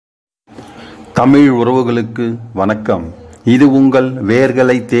தமிழ் உறவுகளுக்கு வணக்கம். இது உங்கள்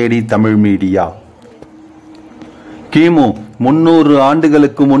வேர்களை தேடி தமிழ் மீடியா. கிமு 300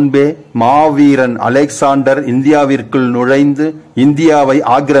 ஆண்டுகளுக்கு முன்பே மாவீரன் அலெக்சாண்டர் இந்தியாவிற்குள் நுழைந்து இந்தியாவை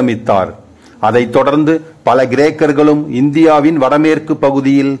ஆக்கிரமித்தார். அதைத் தொடர்ந்து பல கிரேக்கர்களும் இந்தியாவின் வடமேற்கு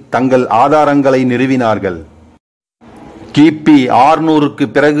பகுதியில் தங்கள் ஆதாரங்களை நிறுவினார்கள். கிபி 600க்கு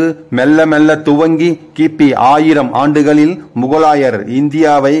பிறகு மெல்ல மெல்ல துவங்கி கிபி 1000 ஆண்டுகளில் முகலாயர்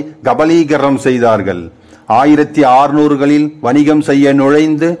இந்தியாவை கபலீகரம் செய்தார்கள். 1600களில் வணிகம் செய்ய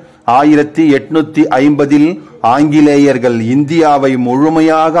நுழைந்து 1850இல் ஆங்கிலேயர்கள் இந்தியாவை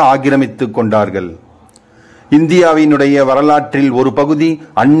முழுமையாக ஆக்கிரமித்துக் கொண்டார்கள். இந்தியாவினுடைய வரலாற்றில் ஒரு பகுதி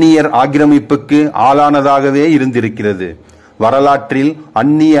அந்நியர் ஆக்கிரமிப்புக்கு ஆளானதாகவே இருந்திருக்கிறது. வரலாற்றில்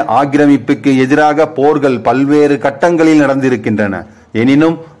அந்நிய ஆக்கிரமிப்புக்கு எதிராக போர்கள் பல்வேறு கட்டங்களில் நடந்திருக்கின்றன.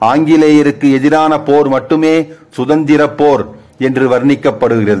 எனினும் ஆங்கிலேயருக்கு எதிரான போர் மட்டுமே சுதந்திர போர் என்று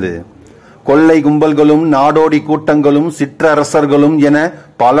வர்ணிக்கப்படுகிறது. கொள்ளை கும்பல்களும் நாடோடி கூட்டங்களும் சிற்றரசர்களும் என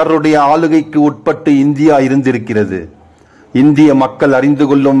பலருடைய ஆளுகைக்கு உட்பட்டு இந்தியா இருந்திருக்கிறது. இந்திய மக்கள் அறிந்து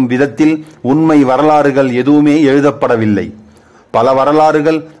கொள்ளும் விதத்தில் உண்மை வரலாறுகள் எதுவுமே எழுதப்படவில்லை. பல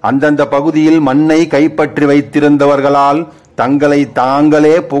வரலாறுகள் அந்தந்த பகுதியில் மண்ணை கைப்பற்றி வைத்திருந்தவர்களால் தங்களை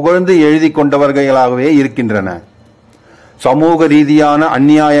தாங்களே புகழ்ந்து எழுதி கொண்டவர்களாகவே இருக்கின்றன. சமூக ரீதியான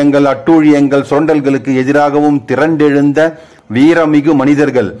அந்நியாயங்கள், அட்டூழியங்கள், சுரண்டல்களுக்கு எதிராகவும் திரண்டெழுந்த வீரமிகு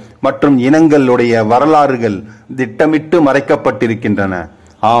மனிதர்கள் மற்றும் இனங்களுடைய வரலாறுகள் திட்டமிட்டு மறைக்கப்பட்டிருக்கின்றன.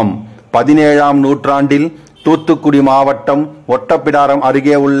 ஆம், 17ஆம் நூற்றாண்டில் தூத்துக்குடி மாவட்டம் ஒட்டப்பிடாரம்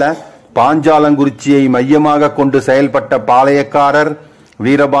அருகே உள்ள பாஞ்சாலங்குறிச்சியை மையமாக கொண்டு செயல்பட்ட பாளையக்காரர்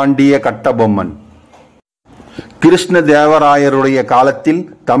வீரபாண்டிய கட்டபொம்மன். கிருஷ்ணதேவராயருடைய காலத்தில்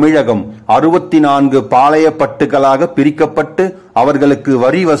தமிழகம் 64 பாளையப்பட்டுகளாக பிரிக்கப்பட்டு அவர்களுக்கு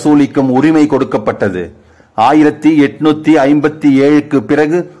வரி வசூலிக்கும் உரிமை கொடுக்கப்பட்டது. 1857க்கு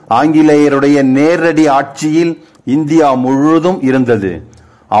பிறகு ஆங்கிலேயருடைய நேரடி ஆட்சியில் இந்தியா முழுவதும் இருந்தது.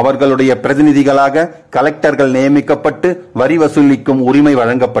 அவர்களுடைய பிரதிநிதிகளாக கலெக்டர்கள் நியமிக்கப்பட்டு வரி வசூலிக்கும் உரிமை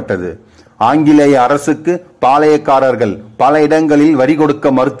வழங்கப்பட்டது. ஆங்கிலேய அரசுக்கு பாளையக்காரர்கள் பல இடங்களில் வரி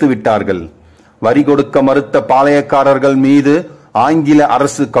கொடுக்க மறுத்துவிட்டார்கள். வரி கொடுக்க மறுத்த பாளையக்காரர்கள் மீது ஆங்கில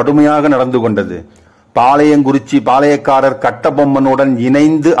அரசு கடுமையாக நடந்து கொண்டது. பாளையங்குறிச்சி பாளையக்காரர் கட்டபொம்மனுடன்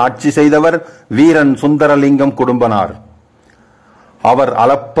இணைந்து ஆட்சி செய்தவர் வீரன் சுந்தரலிங்கம் குடும்பனார். அவர்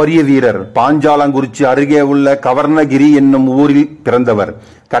அளப்பரிய வீரர். பாஞ்சாலங்குறிச்சி அருகே உள்ள கவர்ணகிரி என்னும் ஊரில் பிறந்தவர்.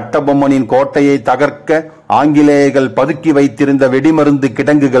 கட்டபொம்மனின் கோட்டையை தகர்க்க ஆங்கிலேயர்கள் பதுக்கி வைத்திருந்த வெடிமருந்து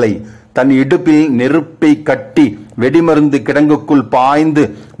கிடங்குகளை தன் இடுப்பில் நெருப்பை கட்டி வெடிமருந்து கிடங்குக்குள் பாய்ந்து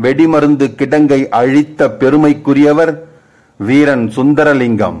வெடிமருந்து கிடங்கை அழித்த பெருமைக்குரியவர் வீரன்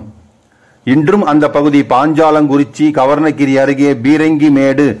சுந்தரலிங்கம். இன்றும் அந்த பகுதி பாஞ்சாலங்குறிச்சி கவர்ணகிரி அருகே பீரங்கி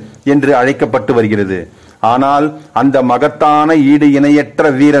மேடு என்று அழைக்கப்பட்டு வருகிறது. ஆனால் அந்த மகத்தான ஈடு இணையற்ற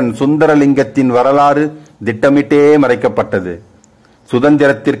வீரன் சுந்தரலிங்கத்தின் வரலாறு திட்டமிட்டே மறைக்கப்பட்டது.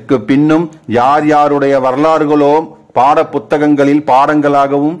 சுதந்திரத்திற்கு பின்னும் யார் யாருடைய வரலாறுகளோ பாட புத்தகங்களில்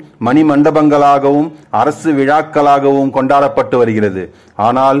பாடங்களாகவும் மணிமண்டபங்களாகவும் அரசு விழாக்களாகவும் கொண்டாடப்பட்டு வருகிறது.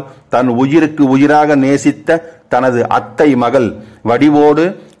 ஆனால் தன் உயிருக்கு உயிராக நேசித்த தனது அத்தை மகள் வடிவோடு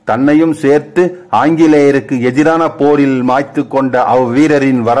தன்னையும் சேர்த்து ஆங்கிலேயருக்கு எதிரான போரில் மாய்த்து கொண்ட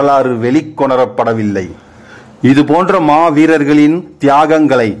அவ்வீரரின் வரலாறு வெளிக்கொணரப்படவில்லை. இது போன்ற மாவீரர்களின்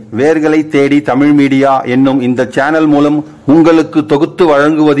தியாகங்களை வேர்களை தேடி தமிழ் மீடியா என்னும் இந்த சேனல் மூலம் உங்களுக்கு தொகுத்து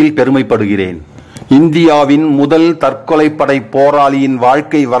வழங்குவதில் பெருமைப்படுகிறேன். இந்தியாவின் முதல் தற்கொலைப்படை போராளியின்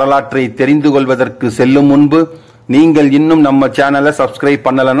வாழ்க்கை வரலாற்றை தெரிந்து கொள்வதற்கு செல்லும் முன்பு நீங்கள் இன்னும் நம்ம சேனலை சப்ஸ்கிரைப்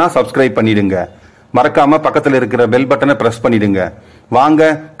பண்ணலன்னா சப்ஸ்கிரைப் பண்ணிடுங்க. மறக்காம பக்கத்தில் இருக்கிற பெல் பட்டனை பிரஸ் பண்ணிடுங்க.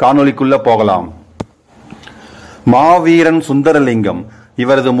 வாங்க காணொளிக்குள்ள போகலாம். மாவீரன் சுந்தரலிங்கம்.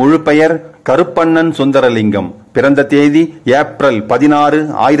 இவரது முழு பெயர் கருப்பண்ணன் சுந்தரலிங்கம். பிறந்த தேதி ஏப்ரல் 16,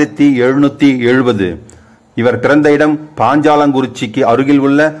 1770. இவர் பிறந்த இடம் பாஞ்சாலங்குறிச்சிக்கு அருகில்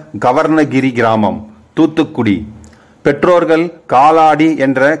உள்ள கவர்ணகிரி கிராமம், தூத்துக்குடி. பெற்றோர்கள் காலாடி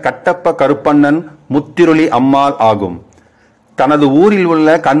என்ற கட்டப்ப கருப்பண்ணன், முத்திருளி அம்மாள் ஆகும். தனது ஊரில் உள்ள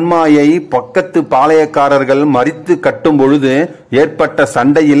கண்மாயை பக்கத்து பாளையக்காரர்கள் மறித்து கட்டும் பொழுது ஏற்பட்ட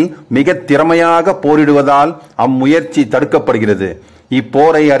சண்டையில் மிக திறமையாக போரிடுவதால் அம்முயற்சி தடுக்கப்படுகிறது.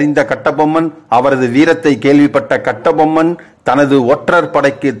 இப்போரை அறிந்த கட்டபொம்மன், அவரது வீரத்தை கேள்விப்பட்ட கட்டபொம்மன் தனது ஒற்றர்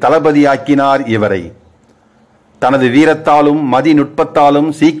படைக்கு தளபதியாக்கினார் இவரை. தனது வீரத்தாலும் மதிநுட்பத்தாலும்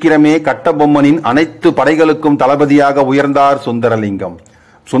சீக்கிரமே கட்டபொம்மனின் அனைத்து படைகளுக்கும் தளபதியாக உயர்ந்தார் சுந்தரலிங்கம்.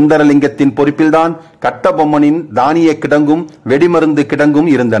 சுந்தரலிங்கத்தின் பொறுப்பில்தான் கட்டபொம்மனின் தானிய கிடங்கும் வெடிமருந்து கிடங்கும்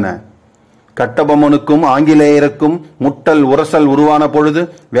இருந்தன. கட்டபொம்மனுக்கும் ஆங்கிலேயருக்கும் முட்டல் உரசல் உருவான பொழுது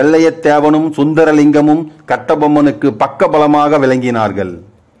வெள்ளையத்தேவனும் சுந்தரலிங்கமும் கட்டபொம்மனுக்கு பக்கபலமாக விளங்கினார்கள்.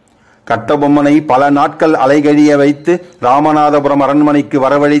 கட்டபொம்மனை பல நாட்கள் அலைகழிய வைத்து ராமநாதபுரம் அரண்மனைக்கு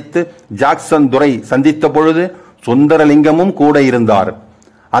வரவழைத்து ஜாக்சன் துரை சந்தித்த பொழுது சுந்தரலிங்கமும் கூட இருந்தார்.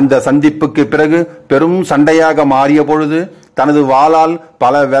 அந்த சந்திப்புக்கு பிறகு பெரும் சண்டையாக மாறிய பொழுது தனது வாளால்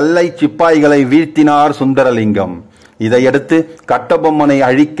பல வெள்ளை சிப்பாய்களை வீழ்த்தினார் சுந்தரலிங்கம். இதையடுத்து கட்டபொம்மனை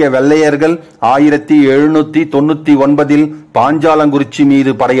அழிக்க வெள்ளையர்கள் 1799 பாஞ்சாலங்குறிச்சி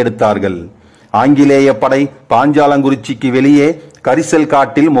மீது படையெடுத்தார்கள். ஆங்கிலேய படை பாஞ்சாலங்குறிச்சிக்கு வெளியே கரிசல்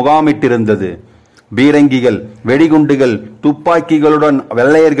காட்டில் முகாமிட்டிருந்தது. பீரங்கிகள், வெடிகுண்டுகள், துப்பாக்கிகளுடன்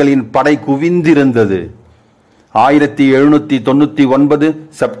வெள்ளையர்களின் படை குவிந்திருந்தது. 1799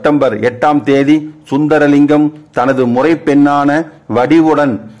 செப்டம்பர் 8ஆம் தேதி சுந்தரலிங்கம் தனது முறைப்பெண்ணான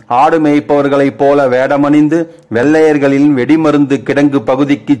வடிவுடன் ஆடு மேய்ப்பவர்களைப் போல வேடமணிந்து வெள்ளையர்களின் வெடிமருந்து கிடங்கு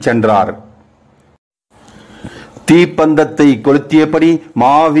பகுதிக்கு சென்றார். தீப்பந்தத்தை கொளுத்தியபடி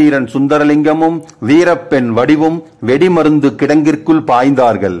மாவீரன் சுந்தரலிங்கமும் வீரப்பெண் வடிவும் வெடிமருந்து கிடங்கிற்குள்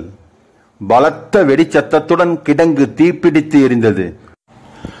பாய்ந்தார்கள். பலத்த வெடிச்சத்தத்துடன் கிடங்கு தீப்பிடித்து எரிந்தது.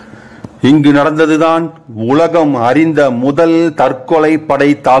 இங்கு நடந்ததுதான் உலகம் அறிந்த முதல் தற்கொலை படை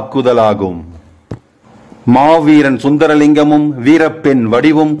தாக்குதலாகும். மாவீரன் சுந்தரலிங்கமும் வீரப்பெண்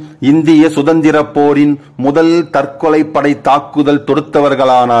வடிவும் இந்திய சுதந்திர போரின் முதல் தற்கொலை படை தாக்குதல்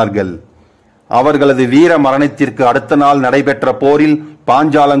தொடுத்தவர்களானார்கள். அவர்களது வீர மரணத்திற்கு அடுத்த நாள் நடைபெற்ற போரில்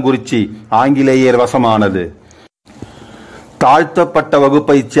பாஞ்சாலங்குறிச்சி ஆங்கிலேயர் வசமானது. தாழ்த்தப்பட்ட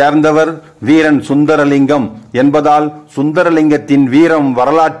வகுப்பைச் சேர்ந்தவர் வீரன் சுந்தரலிங்கம் என்பதால் சுந்தரலிங்கத்தின் வீரம்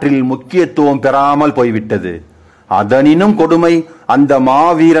வரலாற்றில் முக்கியத்துவம் பெறாமல் போய்விட்டது. அதனினும் கொடுமை, அந்த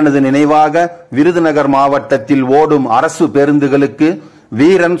மாவீரனது நினைவாக விருதுநகர் மாவட்டத்தில் ஓடும் அரசு பேருந்துகளுக்கு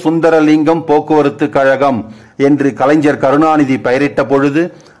வீரன் சுந்தரலிங்கம் போக்குவரத்து கழகம் என்று கலைஞர் கருணாநிதி பெயரிட்ட பொழுது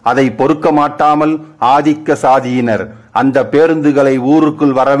அதை பொறுக்க மாட்டாமல் ஆதிக்க சாதியினர் அந்த பேருந்துகளை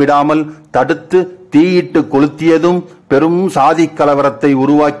ஊருக்குள் வரவிடாமல் தடுத்து தீயிட்டு கொளுத்தியதும் பெரும் சாதி கலவரத்தை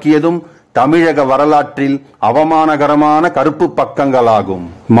உருவாக்கியதும் தமிழக வரலாற்றில் அவமானகரமான கருப்பு பக்கங்களாகும்.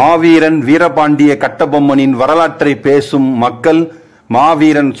 மாவீரன் வீரபாண்டிய கட்டபொம்மனின் வரலாற்றை பேசும் மக்கள்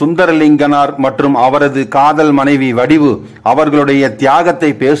மாவீரன் சுந்தரலிங்கனார் மற்றும் அவரது காதல் மனைவி வடிவு அவர்களுடைய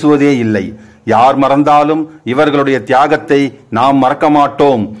தியாகத்தை பேசுவதே இல்லை. யார் மறந்தாலும் இவர்களுடைய தியாகத்தை நாம் மறக்க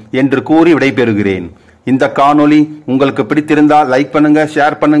மாட்டோம் என்று கூறி விடைபெறுகிறேன். இந்த காணொளி உங்களுக்கு பிடித்திருந்தால் லைக் பண்ணுங்க,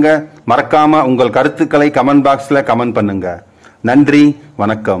 ஷேர் பண்ணுங்க, மறக்காம உங்கள் கருத்துக்களை கமெண்ட் பாக்ஸ்ல கமெண்ட் பண்ணுங்க. நன்றி,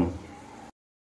 வணக்கம்.